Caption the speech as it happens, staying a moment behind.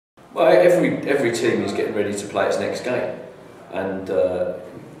Well, every team is getting ready to play its next game, and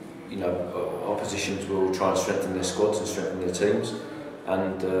you know, oppositions will try and strengthen their squads and strengthen their teams,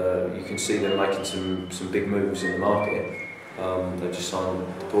 and you can see them making some big moves in the market. They just signed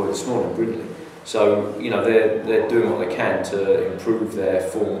the boy this morning, brilliantly. So you know, they're doing what they can to improve their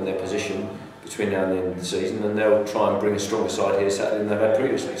form and their position between now and the end of the season, and they'll try and bring a stronger side here Saturday than they've had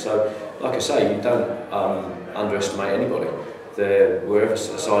previously. So, like I say, you don't underestimate anybody. Wherever a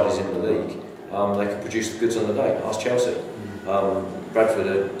side is in the league, they can produce the goods on the day. Ask Chelsea. Bradford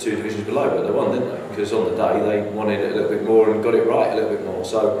are 2 divisions below, but they won, didn't they? Because on the day they wanted it a little bit more and got it right a little bit more.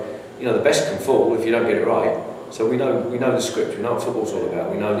 So, you know, the best can fall if you don't get it right. So we know the script. We know what football's all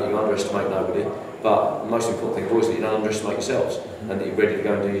about. We know that you underestimate nobody, but the most important thing is that you don't underestimate yourselves, and that you're ready to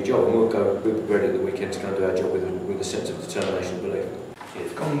go and do your job. And we'll be ready at the weekend to go and do our job with a sense of determination and belief.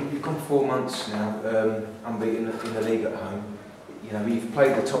 You've gone 4 months now, unbeaten in the league at home. You know, you've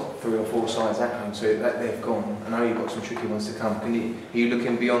played the top 3 or 4 sides at home, so that they've gone. I know you've got some tricky ones to come. Are you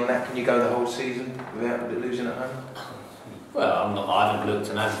looking beyond that? Can you go the whole season without losing at home? Well, I haven't looked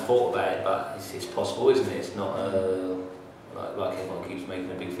and I haven't thought about it, but it's possible, isn't it? It's not like everyone keeps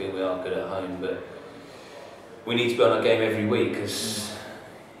making a big deal. We are good at home, but we need to be on our game every week, because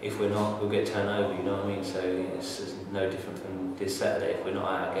if we're not, we'll get turned over. You know what I mean? So it's no different from this Saturday. If we're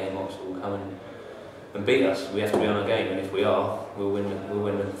not at our game, Oxford will come and beat us. We have to be on our game, and if we are, we'll win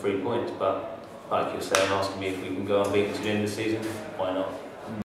the 3 points. But like you're saying, asking me if we can go unbeaten to the end of the season, why not?